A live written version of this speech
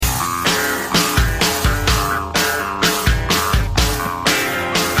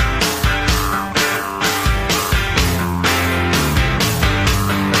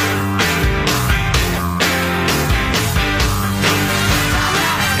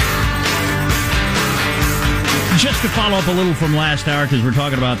Just to follow up a little from last hour, because we're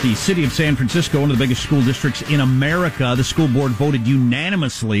talking about the city of San Francisco, one of the biggest school districts in America. The school board voted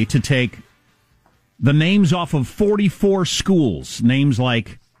unanimously to take the names off of 44 schools. Names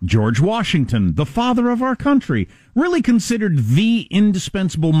like George Washington, the father of our country, really considered the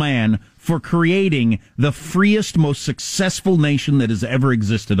indispensable man for creating the freest, most successful nation that has ever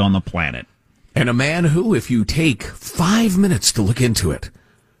existed on the planet. And a man who, if you take 5 minutes to look into it,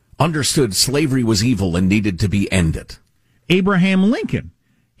 understood slavery was evil and needed to be ended. Abraham Lincoln.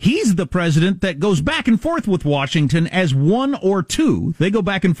 He's the president that goes back and forth with Washington as one or two. They go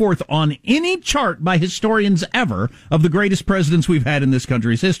back and forth on any chart by historians ever of the greatest presidents we've had in this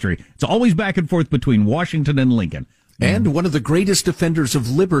country's history. It's always back and forth between Washington and Lincoln. And one of the greatest defenders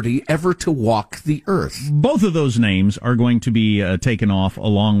of liberty ever to walk the earth. Both of those names are going to be taken off,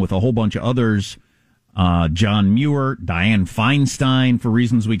 along with a whole bunch of others. John Muir, Dianne Feinstein, for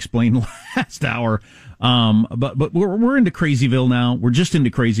reasons we explained last hour. But we're into Crazyville now. We're just into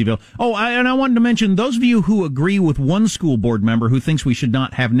Crazyville. Oh, and I wanted to mention, those of you who agree with one school board member who thinks we should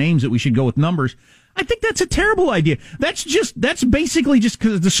not have names, that we should go with numbers, I think that's a terrible idea. That's basically just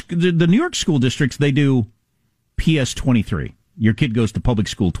because the New York school districts, they do PS 23. Your kid goes to public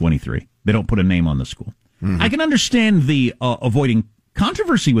school 23. They don't put a name on the school. Mm-hmm. I can understand the avoiding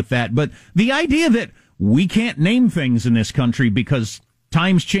controversy with that, but the idea that we can't name things in this country because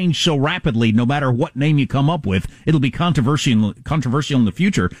times change so rapidly, no matter what name you come up with, it'll be controversial in the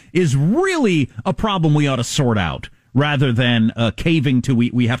future, is really a problem we ought to sort out, rather than caving to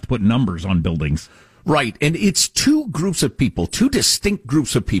we have to put numbers on buildings. Right, and it's two groups of people, two distinct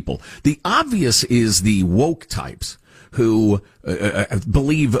groups of people. The obvious is the woke types who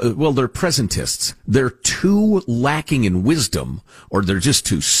believe, they're presentists. They're too lacking in wisdom, or they're just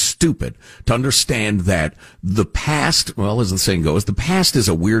too stupid to understand that the past, as the saying goes, the past is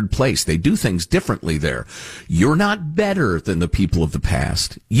a weird place. They do things differently there. You're not better than the people of the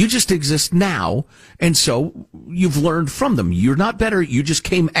past. You just exist now, and so you've learned from them. You're not better, you just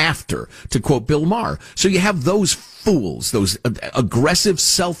came after, to quote Bill Maher. So you have those fools, those aggressive,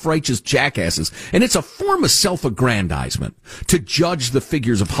 self-righteous jackasses, and it's a form of self-aggrandizement to judge the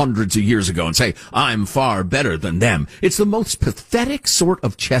figures of hundreds of years ago and say, I'm far better than them. It's the most pathetic sort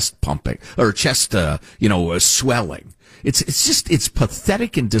of chest pumping, or chest, swelling. It's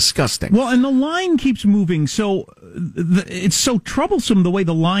pathetic and disgusting. Well, and the line keeps moving, so it's so troublesome the way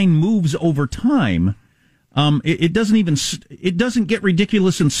the line moves over time. It doesn't get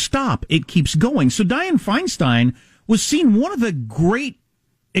ridiculous and stop. It keeps going. So Dianne Feinstein was seen one of the great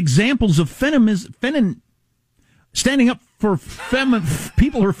examples of standing up for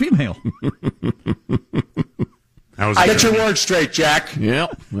people who are female. I get your words straight, Jack.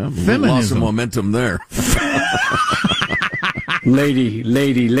 Yep. Feminism. Lost some momentum there.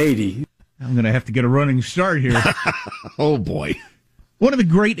 Lady. I'm going to have to get a running start here. Oh, boy. One of the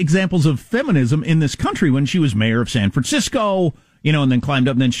great examples of feminism in this country, when she was mayor of San Francisco, and then climbed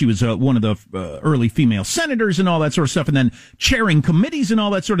up, and then she was one of the early female senators and all that sort of stuff, and then chairing committees and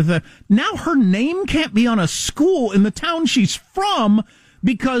all that sort of thing. Now her name can't be on a school in the town she's from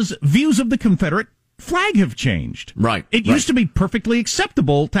because views of the Confederate flag have changed. Right. It used to be perfectly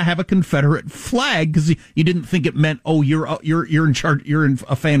acceptable to have a Confederate flag because you didn't think it meant, you're in charge, you're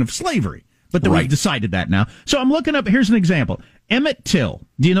a fan of slavery. But we've decided that now. So I'm looking up, here's an example. Emmett Till.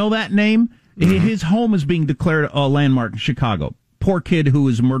 Do you know that name? Mm-hmm. His home is being declared a landmark in Chicago. Poor kid who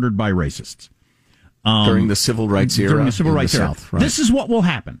was murdered by racists. During the Civil Rights era. During the Civil Rights era. South, right. This is what will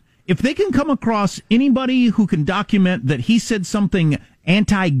happen. If they can come across anybody who can document that he said something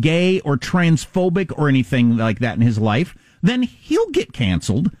anti-gay or transphobic or anything like that in his life, then he'll get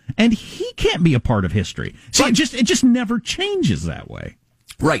canceled, and he can't be a part of history. So it just never changes that way.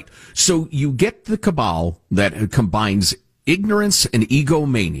 Right. So you get the cabal that combines ignorance and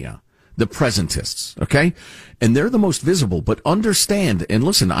egomania, the presentists, okay? And they're the most visible, but understand, and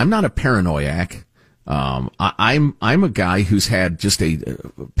listen, I'm not a paranoiac. I'm a guy who's had just a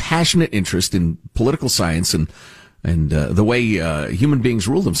passionate interest in political science and the way human beings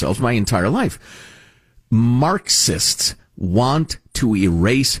rule themselves my entire life. Marxists want to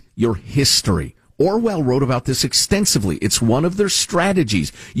erase your history. Orwell wrote about this extensively. It's one of their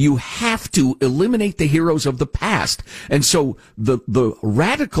strategies. You have to eliminate the heroes of the past. And so the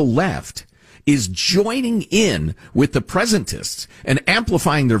radical left is joining in with the presentists and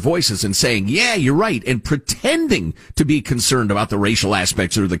amplifying their voices and saying, yeah, you're right, and pretending to be concerned about the racial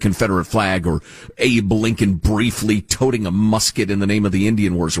aspects or the Confederate flag or Abe Lincoln briefly toting a musket in the name of the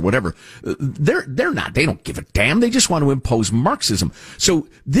Indian Wars or whatever. They're not. They don't give a damn. They just want to impose Marxism. So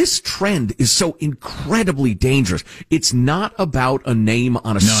this trend is so incredibly dangerous. It's not about a name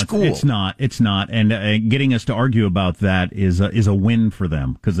on a school. It's not. It's not. And getting us to argue about that is a win for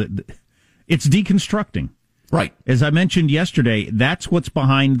them because it's deconstructing. Right. As I mentioned yesterday, that's what's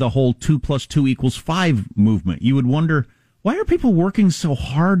behind the whole 2 + 2 = 5 movement. You would wonder, why are people working so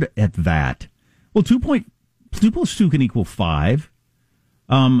hard at that? Well, 2 + 2 can equal 5.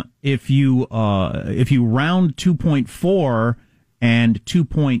 If you round 2.4 and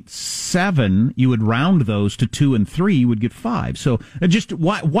 2.7, you would round those to 2 and 3, you would get 5. So just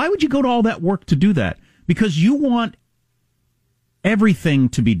why would you go to all that work to do that? Because you want everything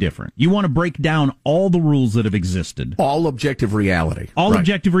to be different. You want to break down all the rules that have existed. All objective reality. All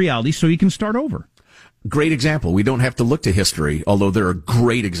objective reality so you can start over. Great example. We don't have to look to history, although there are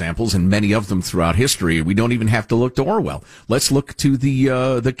great examples and many of them throughout history. We don't even have to look to Orwell. Let's look to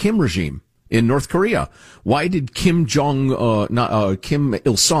the Kim regime in North Korea. Why did Kim Il-sung,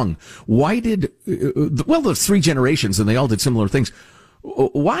 the 3 generations, and they all did similar things.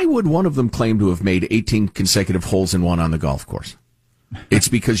 Why would one of them claim to have made 18 consecutive holes in one on the golf course? It's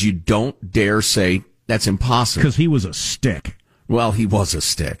because you don't dare say that's impossible. Because he was a stick. Well, he was a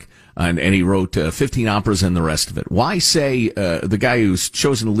stick. And he wrote 15 operas and the rest of it. Why say the guy who's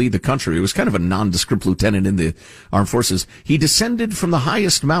chosen to lead the country, who was kind of a nondescript lieutenant in the armed forces, he descended from the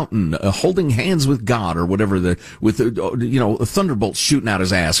highest mountain, holding hands with God, or whatever Thunderbolts shooting out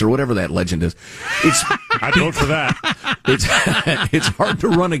his ass, or whatever that legend is. I'd vote for that. It's hard to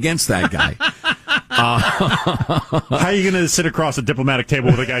run against that guy. How are you going to sit across a diplomatic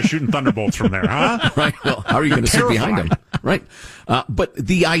table with a guy shooting thunderbolts from there, huh? Right. Well, how are you going to sit behind him? Right. But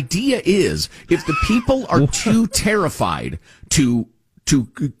the idea is, if the people are too terrified to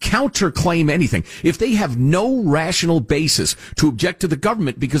counterclaim anything, if they have no rational basis to object to the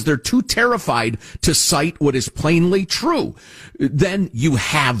government because they're too terrified to cite what is plainly true, then you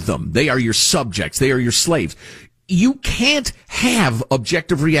have them. They are your subjects. They are your slaves. You can't have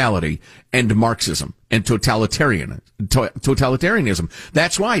objective reality and Marxism and totalitarianism.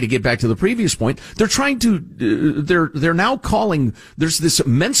 That's why, to get back to the previous point, they're trying to, they're now calling, there's this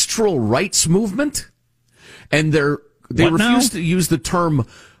menstrual rights movement, and they refuse to use the term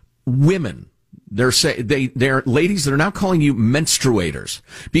women. They're ladies that are now calling you menstruators,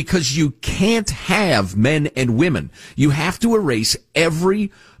 because you can't have men and women. You have to erase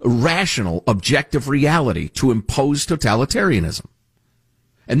every rational, objective reality to impose totalitarianism.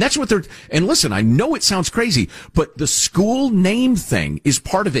 And that's what and listen, I know it sounds crazy, but the school name thing is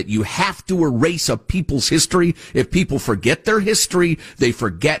part of it. You have to erase a people's history. If people forget their history, they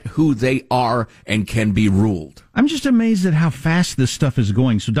forget who they are and can be ruled. I'm just amazed at how fast this stuff is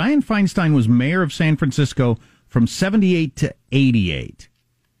going. So Dianne Feinstein was mayor of San Francisco from 78 to 88.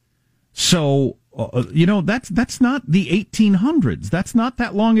 So, that's not the 1800s. That's not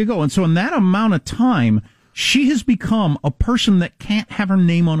that long ago. And so in that amount of time, she has become a person that can't have her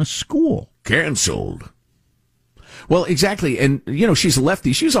name on a school. Canceled. Well, exactly. And, she's a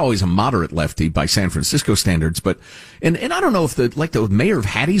lefty. She was always a moderate lefty by San Francisco standards. But, and I don't know if the mayor of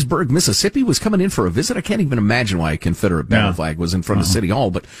Hattiesburg, Mississippi was coming in for a visit. I can't even imagine why a Confederate battle flag was in front of City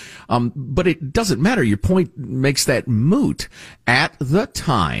Hall. But it doesn't matter. Your point makes that moot. At the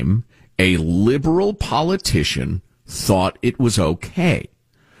time, a liberal politician thought it was okay.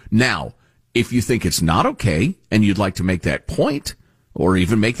 Now, if you think it's not okay and you'd like to make that point, or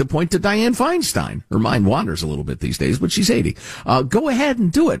even make the point to Dianne Feinstein, her mind wanders a little bit these days, but she's 80. Go ahead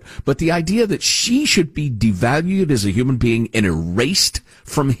and do it. But the idea that she should be devalued as a human being and erased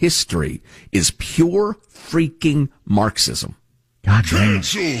from history is pure freaking Marxism. God dang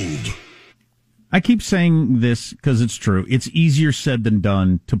it. I keep saying this because it's true. It's easier said than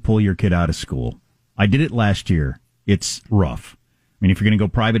done to pull your kid out of school. I did it last year. It's rough. I mean, if you're going to go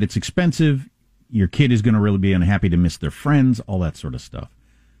private, it's expensive. Your kid is going to really be unhappy to miss their friends, all that sort of stuff.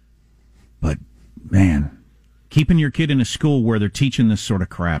 But, man, keeping your kid in a school where they're teaching this sort of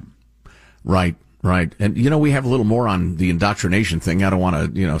crap. Right. And, we have a little more on the indoctrination thing. I don't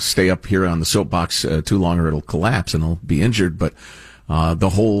want to, stay up here on the soapbox too long or it'll collapse and I'll be injured. But the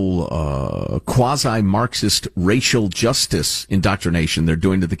whole quasi-Marxist racial justice indoctrination they're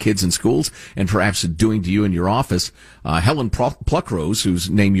doing to the kids in schools and perhaps doing to you in your office. Helen Pluckrose, whose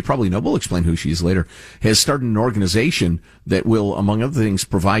name you probably know, we'll explain who she is later, has started an organization that will, among other things,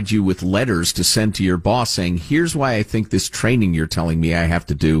 provide you with letters to send to your boss saying, here's why I think this training you're telling me I have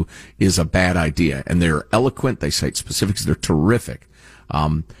to do is a bad idea. And they're eloquent. They cite specifics. They're terrific.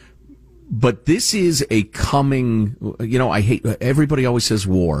 But this is a coming, I hate, everybody always says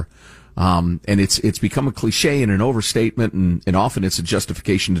war. And it's become a cliche and an overstatement, and often it's a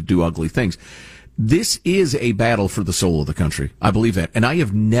justification to do ugly things. This is a battle for the soul of the country. I believe that. And I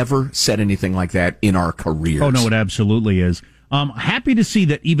have never said anything like that in our careers. Oh, no, it absolutely is. Happy to see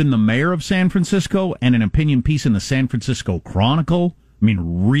that even the mayor of San Francisco and an opinion piece in the San Francisco Chronicle,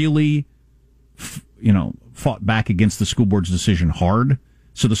 really, fought back against the school board's decision hard.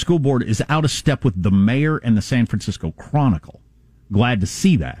 So the school board is out of step with the mayor and the San Francisco Chronicle. Glad to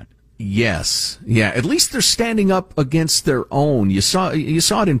see that. Yes. Yeah. At least they're standing up against their own. You saw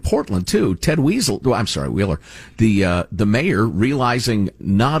it in Portland too. Wheeler. The mayor realizing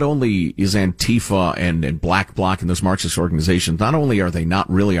not only is Antifa and Black Bloc and those Marxist organizations, not only are they not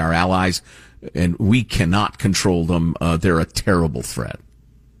really our allies and we cannot control them, they're a terrible threat.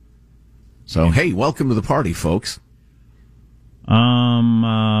 So, hey, welcome to the party, folks.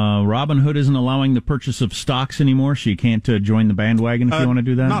 Robinhood isn't allowing the purchase of stocks anymore, so you can't join the bandwagon if you want to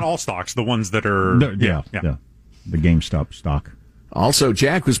do that? Not all stocks, the ones that are... The GameStop stock. Also,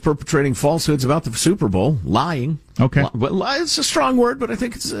 Jack was perpetrating falsehoods about the Super Bowl, lying. Okay. It's a strong word, but I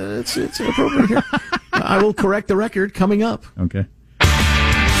think it's appropriate here. I will correct the record coming up. Okay.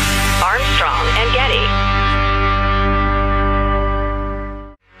 Armstrong and Getty.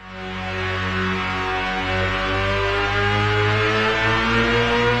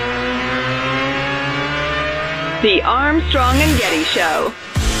 The Armstrong and Getty Show.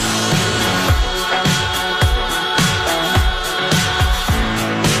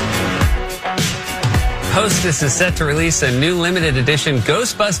 Hostess is set to release a new limited edition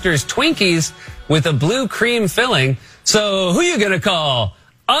Ghostbusters Twinkies with a blue cream filling. So who you gonna call?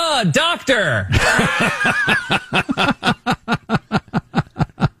 Doctor!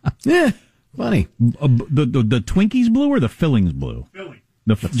 Yeah, funny. The Twinkies blue or the fillings blue?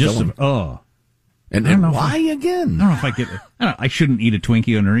 Filling. And why again? I don't know if I could. I shouldn't eat a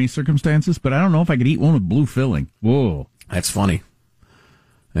Twinkie under any circumstances, but I don't know if I could eat one with blue filling. Whoa, that's funny.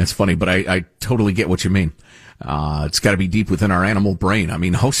 But I totally get what you mean. It's got to be deep within our animal brain.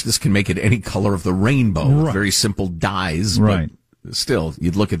 Hostess can make it any color of the rainbow with very simple dyes. Right. But still,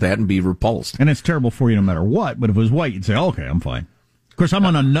 you'd look at that and be repulsed. And it's terrible for you no matter what. But if it was white, you'd say, okay, I'm fine. Of course, I'm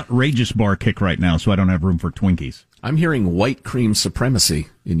on a nutrageous bar kick right now, so I don't have room for Twinkies. I'm hearing white cream supremacy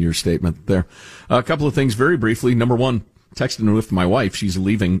in your statement there. A couple of things very briefly. Number one, texting with my wife. She's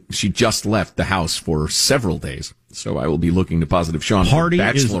leaving. She just left the house for several days. So I will be looking to Positive Sean for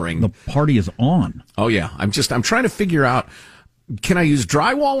bacheloring. The party is on. Oh, yeah. I'm trying to figure out, can I use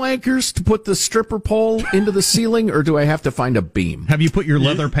drywall anchors to put the stripper pole into the ceiling, or do I have to find a beam? Have you put your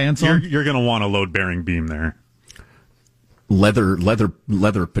leather pants on? You're going to want a load-bearing beam there. Leather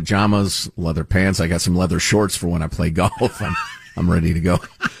pajamas, leather pants. I got some leather shorts for when I play golf. I'm ready to go.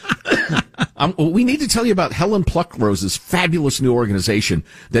 We need to tell you about Helen Pluckrose's fabulous new organization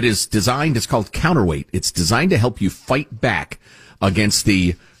that is designed, it's called Counterweight. It's designed to help you fight back against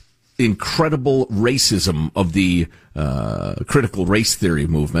the incredible racism of the critical race theory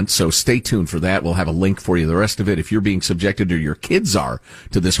movement. So stay tuned for that. We'll have a link for you. The rest of it, if you're being subjected, or your kids are,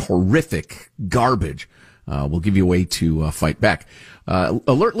 to this horrific garbage, we'll give you a way to fight back.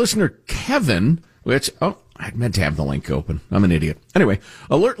 Alert listener Kevin, I meant to have the link open. I'm an idiot. Anyway,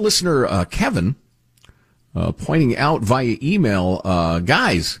 alert listener Kevin pointing out via email,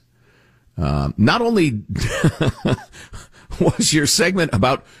 guys, not only was your segment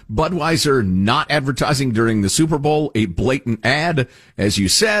about Budweiser not advertising during the Super Bowl a blatant ad, as you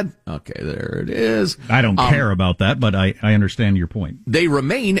said. Okay, there it is. I don't care about that, but I understand your point. They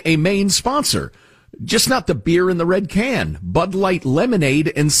remain a main sponsor. Just not the beer in the red can. Bud Light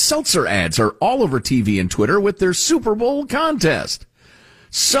lemonade and seltzer ads are all over TV and Twitter with their Super Bowl contest.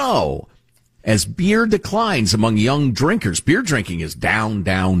 So, as beer declines among young drinkers, beer drinking is down,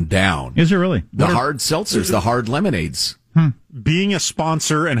 down, down. Is it really? The hard seltzers, the hard lemonades Being a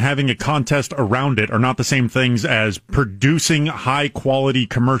sponsor and having a contest around it are not the same things as producing high-quality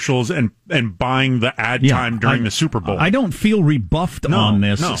commercials and buying the ad time during the Super Bowl. I don't feel rebuffed on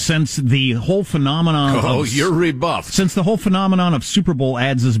this since the whole phenomenon you're rebuffed. Since the whole phenomenon of Super Bowl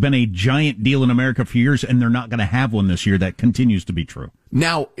ads has been a giant deal in America for years, and they're not going to have one this year. That continues to be true.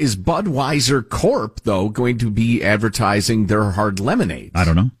 Now, is Budweiser Corp., though, going to be advertising their hard lemonades? I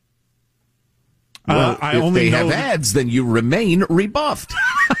don't know. Well, if they have ads, then you remain rebuffed.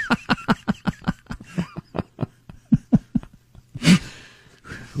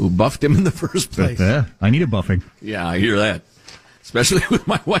 Who buffed him in the first place? I need a buffing. Yeah, I hear that. Especially with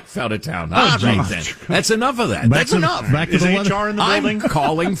my wife out of town. That's enough of that. That's enough. Back to Is the HR in the building? I'm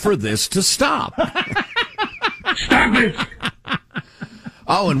calling for this to stop. Stop it!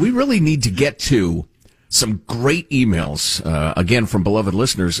 Oh, and we really need to get to some great emails, again, from beloved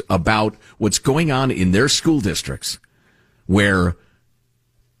listeners about what's going on in their school districts where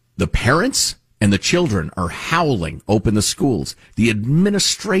the parents and the children are howling, open the schools. The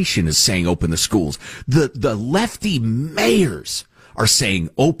administration is saying, open the schools. The lefty mayors are saying,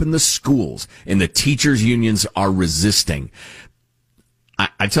 open the schools, and the teachers' unions are resisting.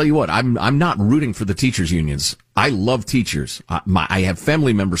 I tell you what, I'm not rooting for the teachers' unions. I love teachers. I have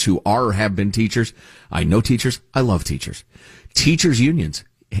family members who are or have been teachers. I know teachers. I love teachers. Teachers' unions.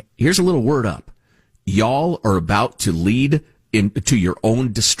 Here's a little word up. Y'all are about to lead to your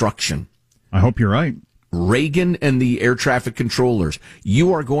own destruction. I hope you're right. Reagan and the air traffic controllers.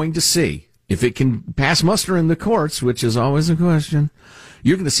 You are going to see, if it can pass muster in the courts, which is always a question,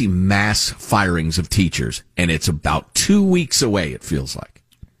 you're going to see mass firings of teachers, and it's about 2 weeks away, it feels like.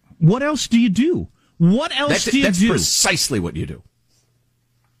 What else do you do? What else do you do? That's precisely what you do.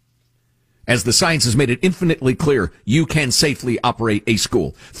 As the science has made it infinitely clear, you can safely operate a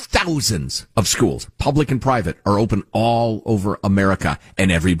school. Thousands of schools, public and private, are open all over America,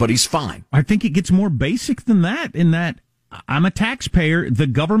 and everybody's fine. I think it gets more basic than that, in that I'm a taxpayer. The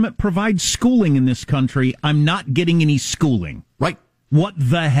government provides schooling in this country. I'm not getting any schooling. Right. What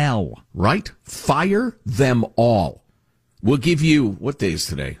the hell? Right? Fire them all. We'll give you, what day is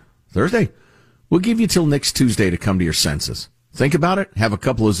today? Thursday? We'll give you till next Tuesday to come to your senses. Think about it. Have a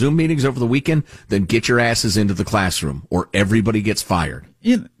couple of Zoom meetings over the weekend, then get your asses into the classroom, or everybody gets fired.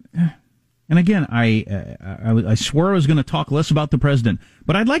 And again, I swore I was going to talk less about the president,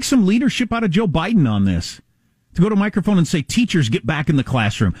 but I'd like some leadership out of Joe Biden on this. To go to a microphone and say, teachers, get back in the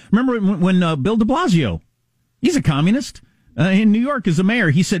classroom. Remember when Bill de Blasio, he's a communist, in New York as a mayor,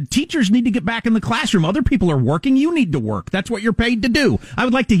 he said, teachers need to get back in the classroom. Other people are working. You need to work. That's what you're paid to do. I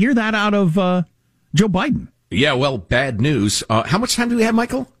would like to hear that out of Joe Biden. Yeah, well, bad news. How much time do we have,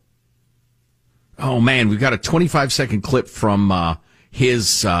 Michael? Oh, man, we've got a 25-second clip from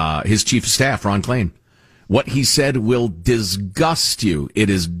his chief of staff, Ron Klain. What he said will disgust you. It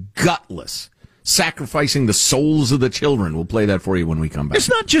is gutless. Sacrificing the souls of the children. We'll play that for you when we come back. It's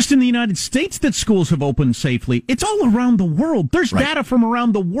not just in the United States that schools have opened safely. It's all around the world. There's data from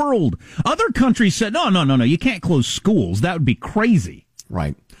around the world. Other countries said, no, you can't close schools. That would be crazy.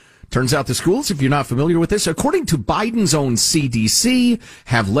 Right. Turns out the schools, if you're not familiar with this, according to Biden's own CDC,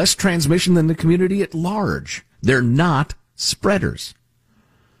 have less transmission than the community at large. They're not spreaders.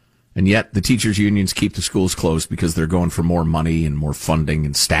 And yet the teachers' unions keep the schools closed because they're going for more money and more funding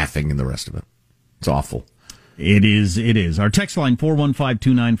and staffing and the rest of it. It's awful. It is. Our text line,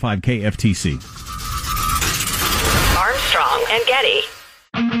 415-295-KFTC. Armstrong and Getty.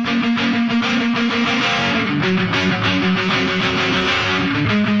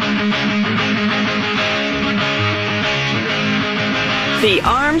 The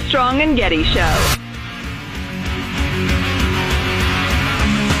Armstrong and Getty Show.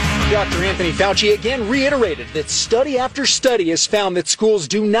 Dr. Anthony Fauci again reiterated that study after study has found that schools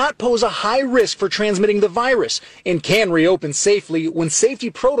do not pose a high risk for transmitting the virus and can reopen safely when safety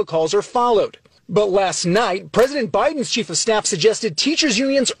protocols are followed. But last night, President Biden's chief of staff suggested teachers'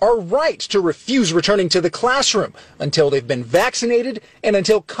 unions are right to refuse returning to the classroom until they've been vaccinated and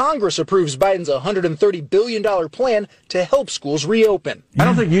until Congress approves Biden's $130 billion plan to help schools reopen. I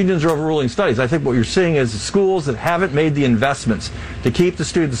don't think unions are overruling studies. I think what you're seeing is schools that haven't made the investments to keep the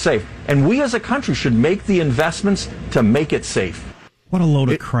students safe. And we as a country should make the investments to make it safe. What a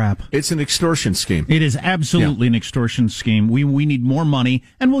load of crap. It's an extortion scheme. It is absolutely an extortion scheme. We need more money,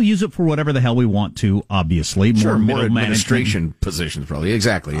 and we'll use it for whatever the hell we want to, obviously. Sure, more more administration positions, probably.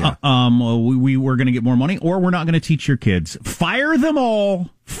 Exactly, yeah. We're going to get more money, or we're not going to teach your kids. Fire them all.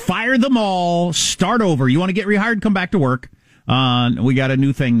 Fire them all. Start over. You want to get rehired? Come back to work. We got a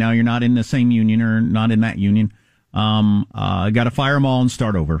new thing now. You're not in the same union or not in that union. Got to fire them all and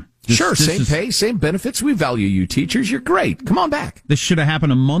start over. Sure, same pay, same benefits. We value you, teachers. You're great. Come on back. This should have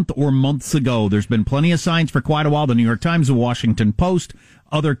happened a month or months ago. There's been plenty of signs for quite a while. The New York Times, the Washington Post,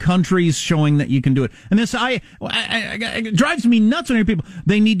 other countries showing that you can do it. And this, it drives me nuts when I hear people,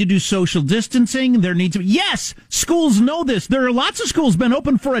 they need to do social distancing. There needs to be, yes, schools know this. There are lots of schools been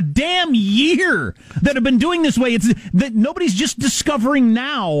open for a damn year that have been doing this way. It's that nobody's just discovering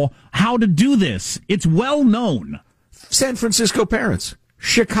now how to do this. It's well known. San Francisco parents,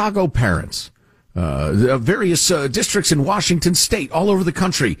 Chicago parents, various districts in Washington state, all over the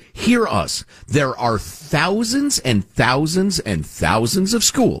country, hear us. There are thousands and thousands and thousands of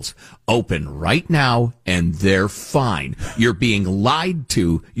schools open right now, and they're fine. You're being lied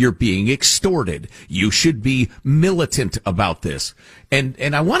to. You're being extorted. You should be militant about this.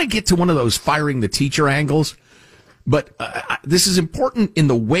 And I want to get to one of those firing the teacher angles, but this is important in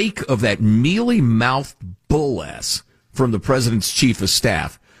the wake of that mealy-mouthed bull-ass from the president's chief of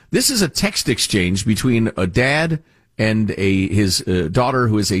staff. This is a text exchange between a dad and his daughter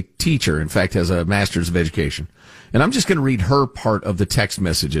who is a teacher, in fact, has a master's of education. And I'm just going to read her part of the text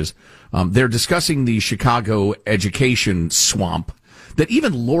messages. They're discussing the Chicago education swamp that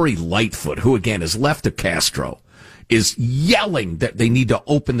even Lori Lightfoot, who again is left of Castro, is yelling that they need to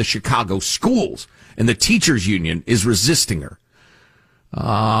open the Chicago schools, and the teachers union is resisting her.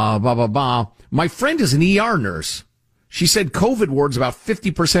 My friend is an ER nurse. She said COVID ward's about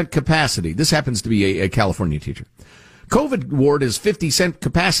 50% capacity. This happens to be a California teacher. COVID ward is 50%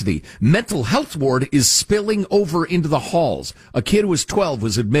 capacity. Mental health ward is spilling over into the halls. A kid who was 12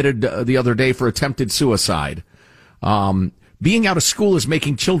 was admitted the other day for attempted suicide. Being out of school is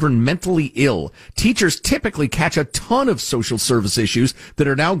making children mentally ill. Teachers typically catch a ton of social service issues that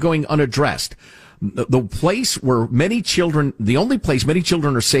are now going unaddressed. The place where the only place many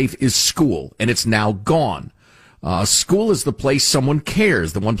children are safe is school, and it's now gone. School is the place someone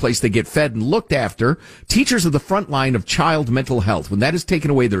cares, the one place they get fed and looked after. Teachers are the front line of child mental health. When that is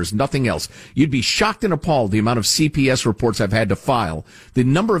taken away, there is nothing else. You'd be shocked and appalled the amount of CPS reports I've had to file. The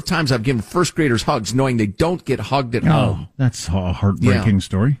number of times I've given first graders hugs knowing they don't get hugged at home. That's a heartbreaking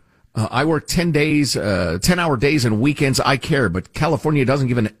story. I work 10-hour days and weekends. I care, but California doesn't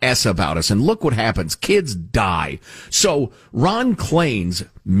give an S about us. And look what happens. Kids die. So Ron Klain's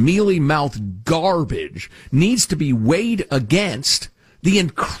mealy-mouthed garbage needs to be weighed against the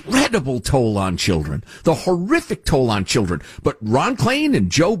incredible toll on children, the horrific toll on children. But Ron Klain and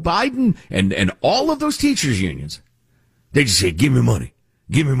Joe Biden and all of those teachers unions, they just say, give me money,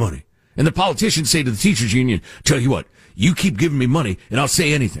 give me money. And the politicians say to the teachers union, tell you what, you keep giving me money and I'll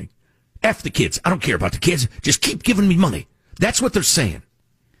say anything. F the kids. I don't care about the kids. Just keep giving me money. That's what they're saying.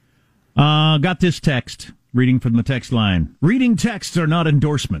 Got this text. Reading from the text line. Reading texts are not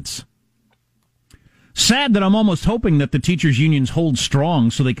endorsements. Sad that I'm almost hoping that the teachers' unions hold strong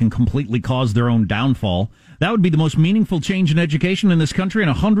so they can completely cause their own downfall. That would be the most meaningful change in education in this country in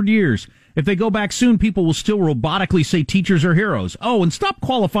 100 years. If they go back soon, people will still robotically say teachers are heroes. Oh, and stop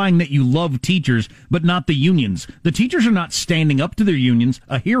qualifying that you love teachers, but not the unions. The teachers are not standing up to their unions.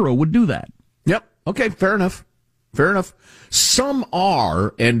 A hero would do that. Yep. Okay, fair enough. Fair enough. Some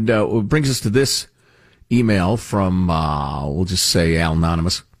are, and it brings us to this email from, we'll just say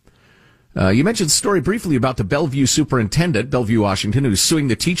Anonymous. You mentioned the story briefly about the Bellevue superintendent, Bellevue, Washington, who's suing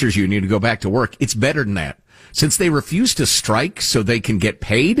the teachers union to go back to work. It's better than that. Since they refuse to strike so they can get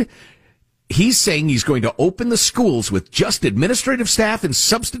paid, he's saying he's going to open the schools with just administrative staff and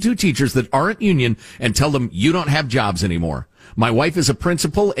substitute teachers that aren't union and tell them you don't have jobs anymore. My wife is a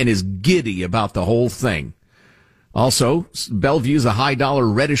principal and is giddy about the whole thing. Also, Bellevue's a high-dollar,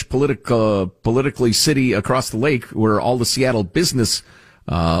 reddish politically city across the lake where all the Seattle business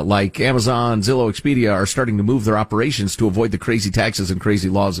like Amazon, Zillow, Expedia are starting to move their operations to avoid the crazy taxes and crazy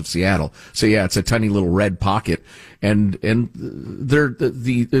laws of Seattle. So yeah, it's a tiny little red pocket, and they're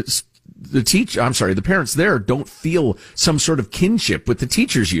the parents there don't feel some sort of kinship with the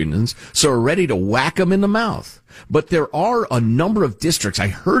teachers unions, so are ready to whack them in the mouth. But there are a number of districts. I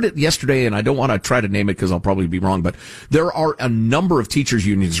heard it yesterday, and I don't want to try to name it because I'll probably be wrong, but there are a number of teachers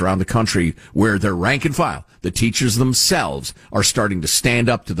unions around the country where their rank and file, the teachers themselves, are starting to stand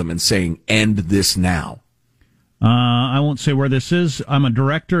up to them and saying, end this now. I won't say where this is. I'm a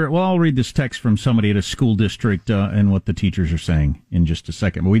director. Well, I'll read this text from somebody at a school district and what the teachers are saying in just a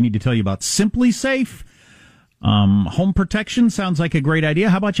second. But we need to tell you about Simply Safe. Home protection sounds like a great idea.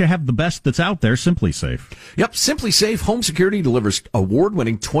 How about you have the best that's out there, Simply Safe? Yep, Simply Safe Home Security delivers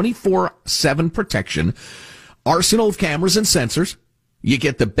award-winning 24/7 protection, arsenal of cameras and sensors. You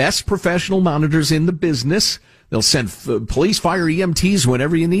get the best professional monitors in the business. They'll send police, fire, EMTs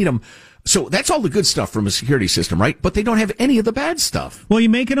whenever you need them. So that's all the good stuff from a security system, right? But they don't have any of the bad stuff. Well, you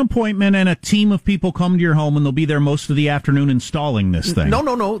make an appointment and a team of people come to your home and they'll be there most of the afternoon installing this thing.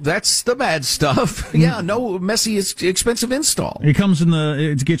 No. That's the bad stuff. Yeah, no messy, expensive install.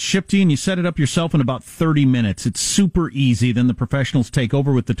 It gets shipped to you and you set it up yourself in about 30 minutes. It's super easy. Then the professionals take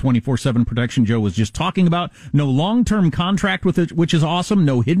over with the 24/7 protection Joe was just talking about. No long-term contract with it, which is awesome.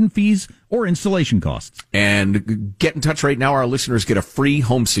 No hidden fees or installation costs. And get in touch right now. Our listeners get a free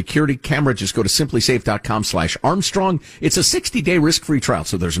home security camera. Just go to simplysafe.com/Armstrong. It's a 60-day risk-free trial,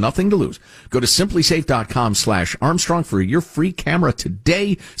 so there's nothing to lose. Go to simplysafe.com/Armstrong for your free camera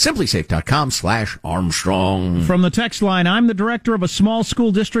today. simplysafe.com/Armstrong. From the text line, I'm the director of a small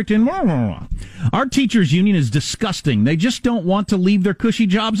school district in our teachers union is disgusting. They just don't want to leave their cushy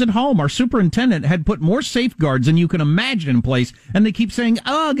jobs at home. Our superintendent had put more safeguards than you can imagine in place, and they keep saying,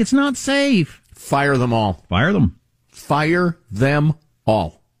 ugh, it's not safe. Fire them all. Fire them. Fire them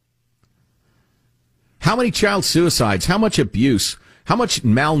all. How many child suicides? How much abuse? How much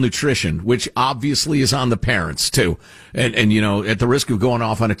malnutrition, which obviously is on the parents too. And at the risk of going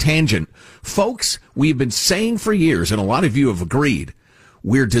off on a tangent, folks, we've been saying for years, and a lot of you have agreed,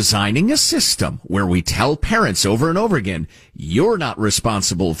 we're designing a system where we tell parents over and over again, you're not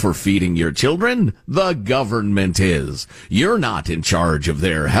responsible for feeding your children. The government is. You're not in charge of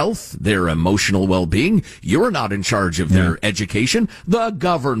their health, their emotional well-being. You're not in charge of their education. The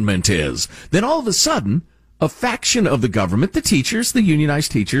government is. Then all of a sudden, a faction of the government, the teachers, the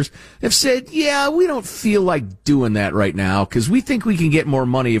unionized teachers, have said, yeah, we don't feel like doing that right now because we think we can get more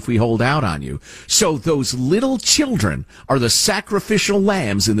money if we hold out on you. So those little children are the sacrificial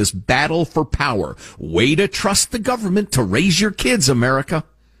lambs in this battle for power. Way to trust the government to raise your kids, America.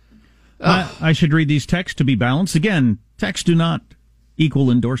 I should read these texts to be balanced. Again, texts do not equal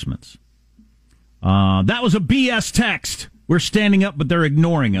endorsements. That was a BS text. We're standing up, but they're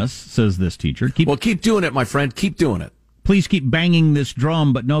ignoring us, says this teacher. Keep doing it, my friend. Keep doing it. Please keep banging this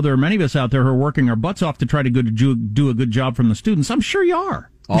drum, but no, there are many of us out there who are working our butts off to try to do a good job from the students. I'm sure you are.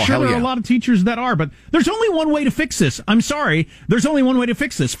 I'm sure there are a lot of teachers that are, but there's only one way to fix this. I'm sorry. There's only one way to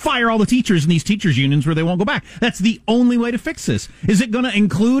fix this. Fire all the teachers in these teachers' unions where they won't go back. That's the only way to fix this. Is it going to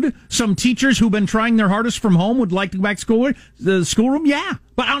include some teachers who've been trying their hardest from home, would like to go back to the schoolroom? Yeah,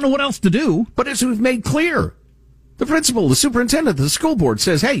 but I don't know what else to do. But as we've made clear, the principal, the superintendent, the school board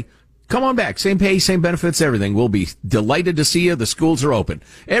says, hey, come on back. Same pay, same benefits, everything. We'll be delighted to see you. The schools are open.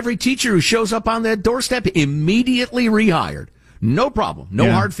 Every teacher who shows up on that doorstep immediately rehired. No problem.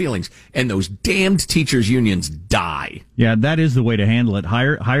 No hard feelings. And those damned teachers' unions die. Yeah, that is the way to handle it.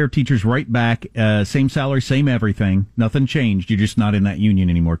 Hire teachers right back. Same salary, same everything. Nothing changed. You're just not in that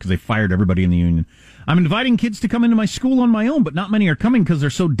union anymore because they fired everybody in the union. I'm inviting kids to come into my school on my own, but not many are coming because they're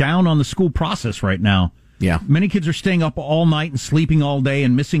so down on the school process right now. Yeah. Many kids are staying up all night and sleeping all day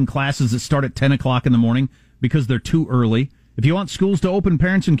and missing classes that start at 10 o'clock in the morning because they're too early. If you want schools to open,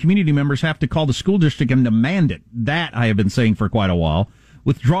 parents and community members have to call the school district and demand it. That I have been saying for quite a while.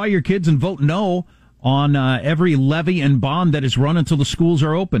 Withdraw your kids and vote no on every levy and bond that is run until the schools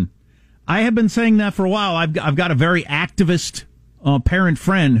are open. I have been saying that for a while. I've got a very activist parent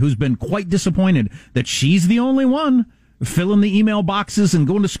friend who's been quite disappointed that she's the only one filling the email boxes and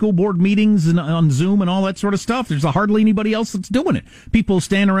going to school board meetings and on Zoom and all that sort of stuff. There's hardly anybody else that's doing it. People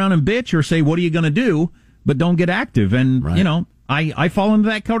stand around and bitch or say, what are you going to do? But don't get active. And, I fall into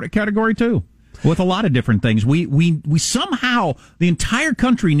that category too with a lot of different things. We somehow, the entire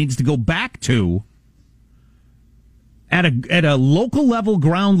country needs to go back to at a local level,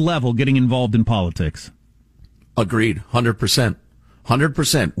 ground level, getting involved in politics. Agreed. 100%.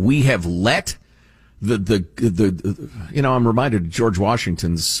 100%. We have let I'm reminded of George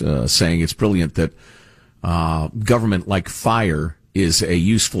Washington's saying, it's brilliant, that government, like fire, is a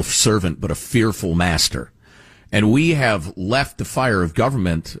useful servant but a fearful master. And we have left the fire of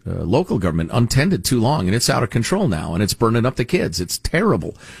government, local government, untended too long, and it's out of control now, and it's burning up the kids. It's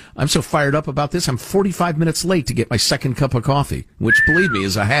terrible. I'm so fired up about this. I'm 45 minutes late to get my second cup of coffee, which, believe me,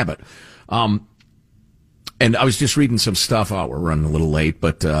 is a habit. And I was just reading some stuff. We're running a little late,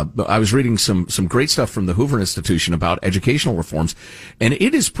 but I was reading some great stuff from the Hoover Institution about educational reforms. And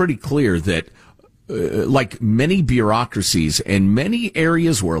it is pretty clear that, like many bureaucracies and many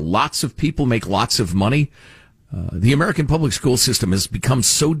areas where lots of people make lots of money, the American public school system has become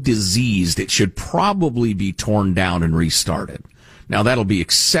so diseased it should probably be torn down and restarted. Now, that'll be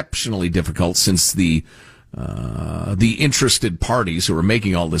exceptionally difficult since the the interested parties who are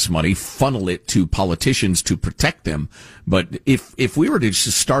making all this money funnel it to politicians to protect them. But if we were to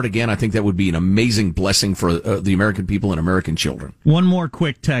just start again, I think that would be an amazing blessing for the American people and American children. One more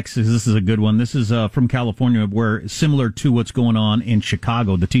quick text. This is a good one. This is from California, where similar to what's going on in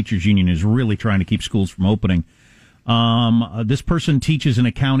Chicago, the teachers union is really trying to keep schools from opening. This person teaches in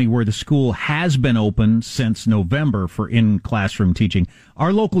a county where the school has been open since November for in-classroom teaching.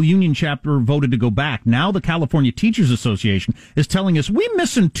 Our local union chapter voted to go back. Now the California Teachers Association is telling us we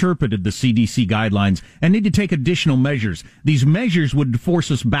misinterpreted the CDC guidelines and need to take additional measures. These measures would force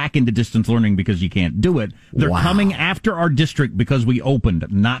us back into distance learning because you can't do it. They're coming after our district because we opened.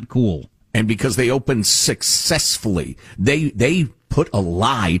 Not cool. And because they opened successfully. They put a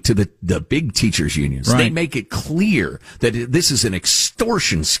lie to the big teachers unions. Right. They make it clear that this is an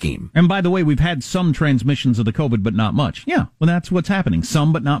extortion scheme. And by the way, we've had some transmissions of the COVID, but not much. Yeah, well, that's what's happening.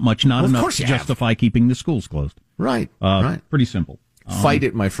 Some, but not much. Not enough to justify keeping the schools closed. Right. Right. Pretty simple. Fight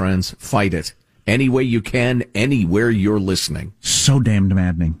it, my friends. Fight it. Any way you can, anywhere you're listening. So damned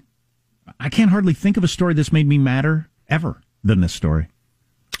maddening. I can't hardly think of a story that's made me madder ever than this story.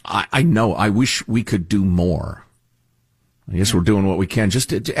 I know. I wish we could do more. I guess we're doing what we can. Just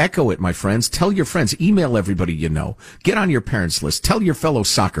to echo it, my friends. Tell your friends. Email everybody you know. Get on your parents' list. Tell your fellow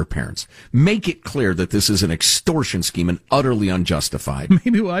soccer parents. Make it clear that this is an extortion scheme and utterly unjustified.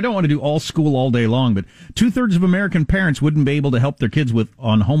 Maybe I don't want to do all school all day long, but 2/3 of American parents wouldn't be able to help their kids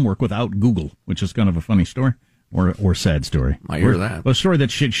on homework without Google, which is kind of a funny story or sad story. I hear that. A story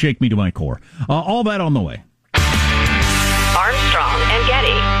that should shake me to my core. All that on the way. Armstrong and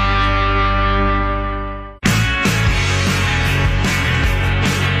Getty.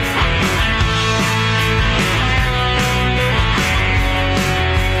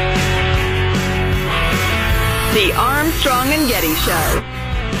 The Armstrong and Getty Show.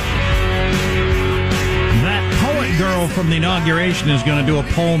 That poet girl from the inauguration is going to do a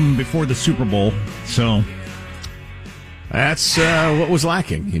poem before the Super Bowl, so that's what was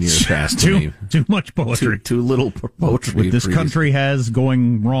lacking in years past. Too much poetry. Too little poetry. What this country has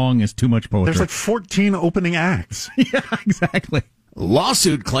going wrong is too much poetry. There's like 14 opening acts. Yeah, exactly.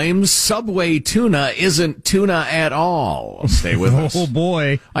 Lawsuit claims Subway tuna isn't tuna at all. Stay with us. Oh,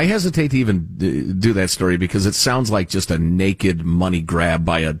 boy. I hesitate to even do that story because it sounds like just a naked money grab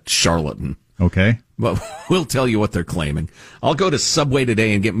by a charlatan. Okay. But we'll tell you what they're claiming. I'll go to Subway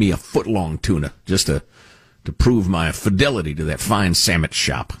today and get me a foot-long tuna just to prove my fidelity to that fine sandwich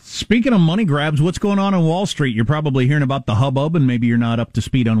shop. Speaking of money grabs, what's going on Wall Street? You're probably hearing about the hubbub, and maybe you're not up to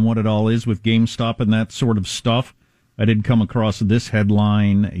speed on what it all is with GameStop and that sort of stuff. I did come across this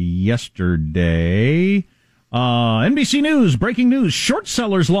headline yesterday. NBC News, breaking news. Short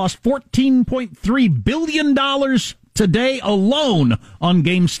sellers lost $14.3 billion today alone on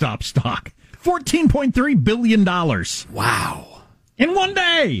GameStop stock. $14.3 billion. Wow. In one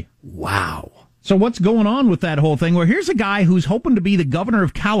day. Wow. So what's going on with that whole thing? Well, here's a guy who's hoping to be the governor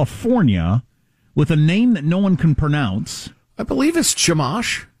of California with a name that no one can pronounce. I believe it's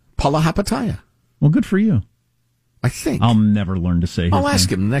Chamash Palihapitiya. Well, good for you. I think. I'll never learn to say his I'll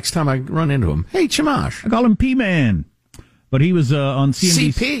ask name. him next time I run into him. Hey, Chamash. I call him P-Man. But he was on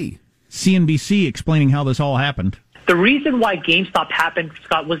CNBC explaining how this all happened. The reason why GameStop happened,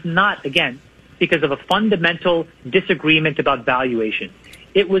 Scott, was not, again, because of a fundamental disagreement about valuation.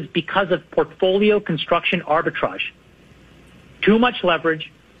 It was because of portfolio construction arbitrage. Too much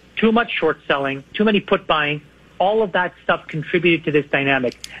leverage, too much short selling, too many put buying. All of that stuff contributed to this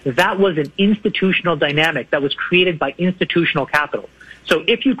dynamic. That was an institutional dynamic that was created by institutional capital. So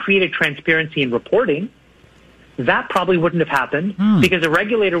if you created transparency in reporting, that probably wouldn't have happened because a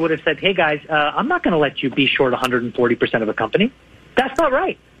regulator would have said, hey, guys, I'm not going to let you be short 140% of a company. That's not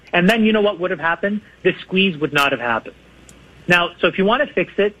right. And then you know what would have happened? This squeeze would not have happened. Now, so if you want to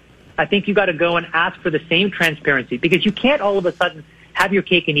fix it, I think you got to go and ask for the same transparency because you can't all of a sudden have your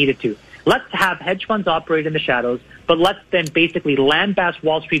cake and eat it too. Let's have hedge funds operate in the shadows, but let's then basically lambast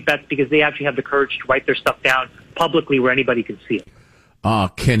Wall Street bets because they actually have the courage to write their stuff down publicly where anybody can see it.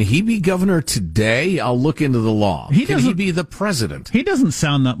 Can he be governor today? I'll look into the law. Can he be the president? He doesn't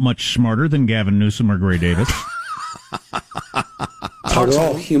sound that much smarter than Gavin Newsom or Gray Davis. We're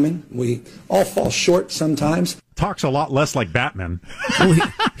all human. We all fall short sometimes. Talks a lot less like Batman. Well,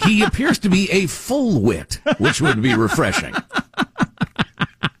 he appears to be a full wit, which would be refreshing.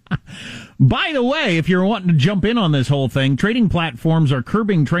 By the way, if you're wanting to jump in on this whole thing, trading platforms are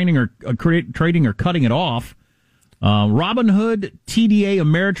curbing trading or cutting it off. Robinhood, TDA,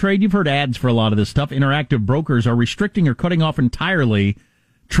 Ameritrade, you've heard ads for a lot of this stuff. Interactive brokers are restricting or cutting off entirely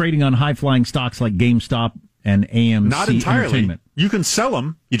trading on high-flying stocks like GameStop and AMC Not entirely. Entertainment. You can sell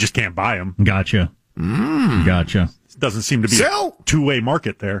them, you just can't buy them. Gotcha. Gotcha. Doesn't seem to be a two-way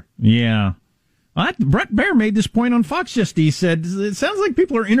market there. Yeah. Brett Baer made this point on Fox just. He said, it sounds like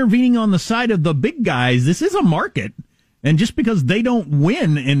people are intervening on the side of the big guys. This is a market. And just because they don't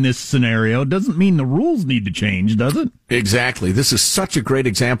win in this scenario doesn't mean the rules need to change, does it? Exactly. This is such a great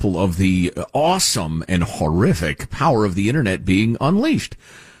example of the awesome and horrific power of the internet being unleashed.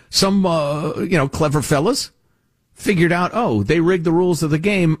 Some, clever fellas figured out, they rigged the rules of the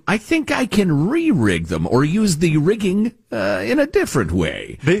game. I think I can re-rig them or use the rigging in a different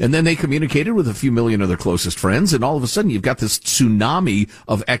way. And then they communicated with a few million of their closest friends, and all of a sudden you've got this tsunami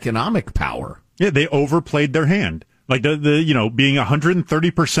of economic power. Yeah, they overplayed their hand. Like being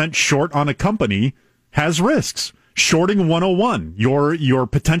 130% short on a company has risks. Shorting 101, your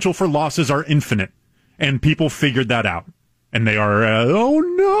potential for losses are infinite, and people figured that out, and they are oh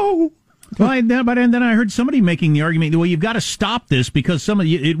no. Well, but then I heard somebody making the argument, well, you've got to stop this because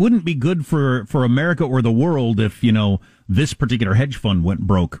it wouldn't be good for America or the world if, this particular hedge fund went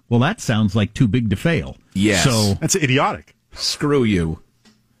broke. Well, that sounds like too big to fail. Yes. So that's idiotic. Screw you.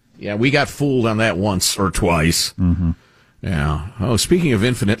 Yeah, we got fooled on that once or twice. Mm-hmm. Yeah. Oh, speaking of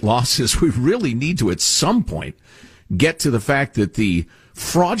infinite losses, we really need to, at some point, get to the fact that the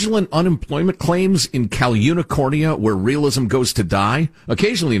fraudulent unemployment claims in California, where realism goes to die,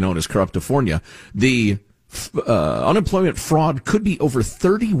 occasionally known as Corruptifornia, the unemployment fraud could be over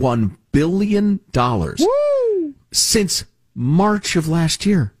 $31 billion. Woo! Since March of last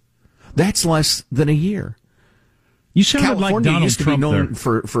year. That's less than a year. You sounded California like Donald used to Trump be known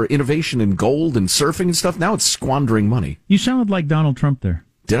there. for innovation in gold and surfing and stuff. Now it's squandering money. You sounded like Donald Trump there.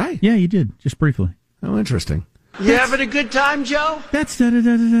 Did I? Yeah, you did, just briefly. Oh, interesting. You having a good time, Joe? That's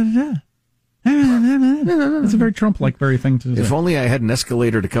da-da-da-da-da-da. That's a very Trump-like very thing to say. If only I had an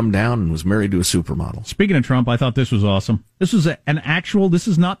escalator to come down and was married to a supermodel. Speaking of Trump, I thought this was awesome. This was this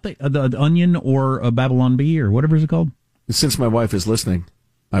is not the Onion or a Babylon Bee or whatever is it called? Since my wife is listening,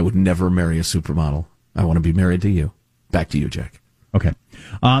 I would never marry a supermodel. I want to be married to you. Back to you, Jack. Okay.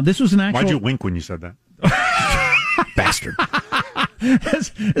 This was an actual... Why'd you wink when you said that? Bastard.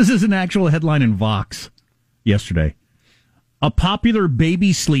 This is an actual headline in Vox yesterday. A popular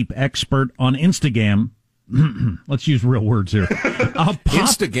baby sleep expert on Instagram. Let's use real words here.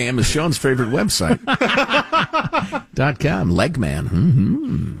 Instagram is Sean's favorite website. .com. Legman.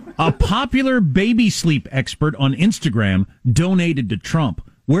 Mm-hmm. A popular baby sleep expert on Instagram donated to Trump.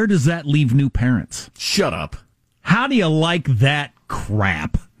 Where does that leave new parents? Shut up. How do you like that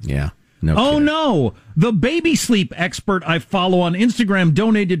crap? Yeah. No oh, kidding. no. The baby sleep expert I follow on Instagram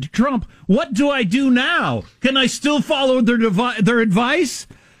donated to Trump. What do I do now? Can I still follow their advice?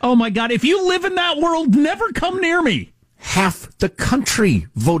 Oh, my God. If you live in that world, never come near me. Half the country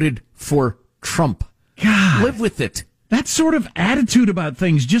voted for Trump. God. Live with it. That sort of attitude about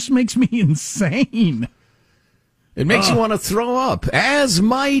things just makes me insane. It makes you want to throw up, as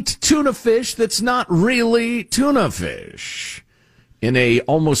might tuna fish that's not really tuna fish. In a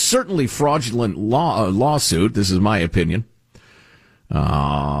almost certainly fraudulent lawsuit, this is my opinion,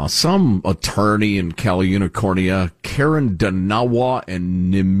 some attorney in California, Karen Danawa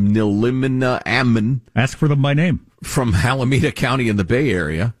and Nilimina Ammon, ask for them by name, from Alameda County in the Bay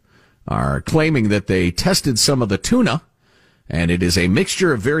Area, are claiming that they tested some of the tuna, and it is a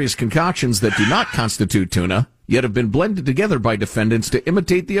mixture of various concoctions that do not constitute tuna, yet have been blended together by defendants to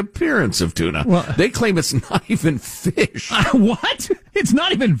imitate the appearance of tuna. Well, they claim it's not even fish. What? It's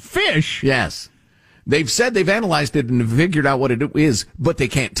not even fish? Yes. They've said they've analyzed it and figured out what it is, but they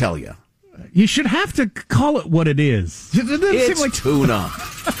can't tell you. You should have to call it what it is. It's tuna.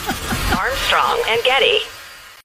 Armstrong and Getty.